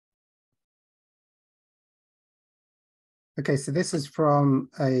Okay, so this is from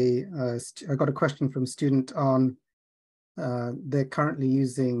I got a question from a student on they're currently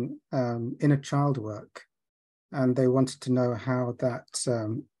using inner child work, and they wanted to know how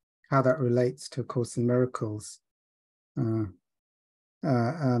that relates to A Course in Miracles.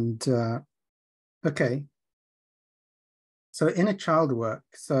 Okay, so inner child work.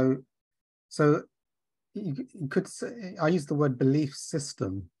 So you could say, I use the word belief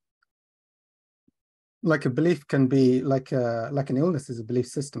system. Like a belief can be like an illness is a belief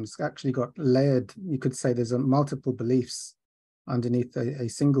system. It's actually got layered. You could say there's multiple beliefs underneath a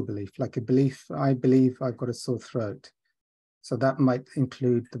single belief. Like a belief, I believe I've got a sore throat. So that might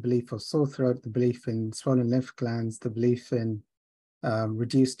include the belief of sore throat, the belief in swollen lymph glands, the belief in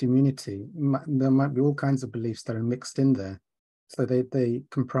reduced immunity. There might be all kinds of beliefs that are mixed in there. So they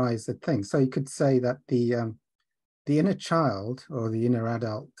comprise a thing. So you could say that the inner child or the inner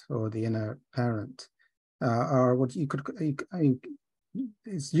adult or the inner parent are what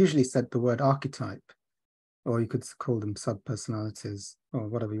it's usually said the word archetype, or you could call them sub-personalities or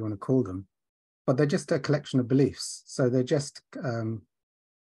whatever you want to call them, but they're just a collection of beliefs. So they're just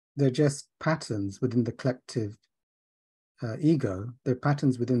patterns within the collective ego. They're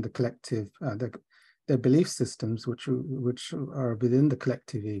patterns within the collective, they're belief systems which are within the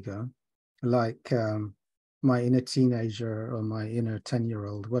collective ego, like my inner teenager or my inner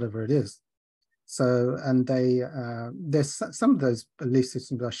 10-year-old, whatever it is. So, and there's some of those belief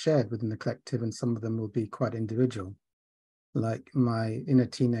systems are shared within the collective, and some of them will be quite individual. Like my inner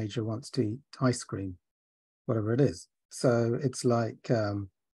teenager wants to eat ice cream, whatever it is. So it's like,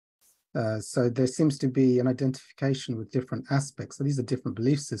 so there seems to be an identification with different aspects. So these are different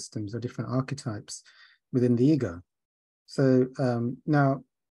belief systems or different archetypes within the ego. So now,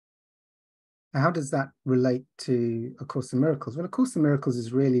 how does that relate to A Course in Miracles? Well, A Course in Miracles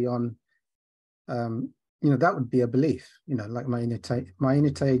is really on that would be a belief, like my inner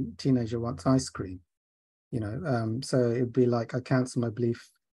teenager wants ice cream, so it'd be like I cancel my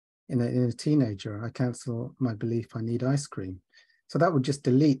belief in a teenager. I cancel my belief I need ice cream. So that would just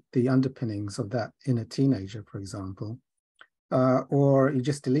delete the underpinnings of that inner teenager, for example, or you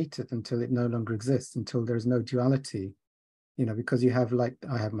just delete it until it no longer exists, until there's no duality, because you have, like,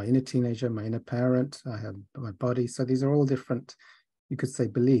 I have my inner teenager, my inner parent, I have my body. So these are all different, you could say,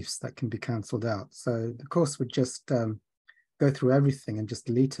 beliefs that can be cancelled out. So the course would just go through everything and just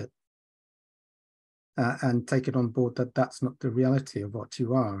delete it and take it on board that that's not the reality of what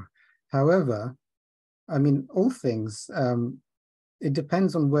you are. However, I mean, all things, it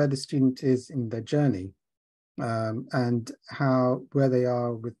depends on where the student is in their journey and where they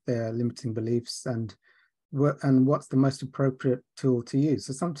are with their limiting beliefs and what's the most appropriate tool to use.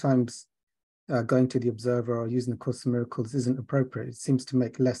 So sometimes going to the observer or using the Course in Miracles isn't appropriate. It seems to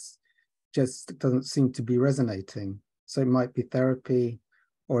make just doesn't seem to be resonating. So it might be therapy,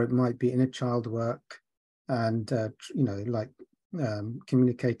 or it might be inner child work, and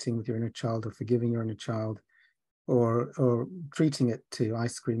communicating with your inner child, or forgiving your inner child, or treating it to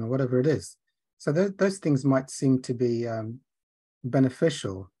ice cream or whatever it is. So those things might seem to be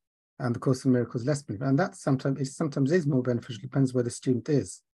beneficial, and the Course in Miracles less beneficial. And that sometimes is more beneficial. Depends where the student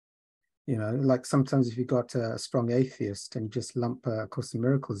is. Like sometimes if you've got a strong atheist and you just lump A Course in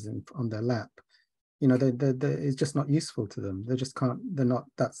Miracles on their lap, it's just not useful to them. They just can't,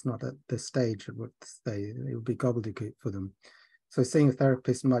 that's not at the stage at which it would be gobbledygook for them. So seeing a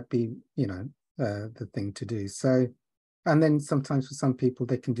therapist might be, the thing to do. So, and then sometimes for some people,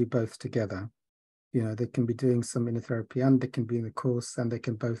 they can do both together. They can be doing some inner therapy and they can be in the course, and they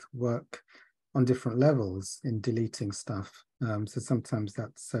can both work on different levels in deleting stuff. So sometimes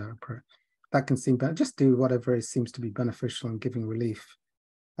that can seem better. Just do whatever seems to be beneficial and giving relief.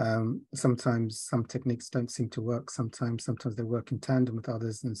 Sometimes some techniques don't seem to work. Sometimes they work in tandem with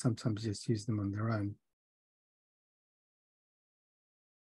others, and sometimes just use them on their own.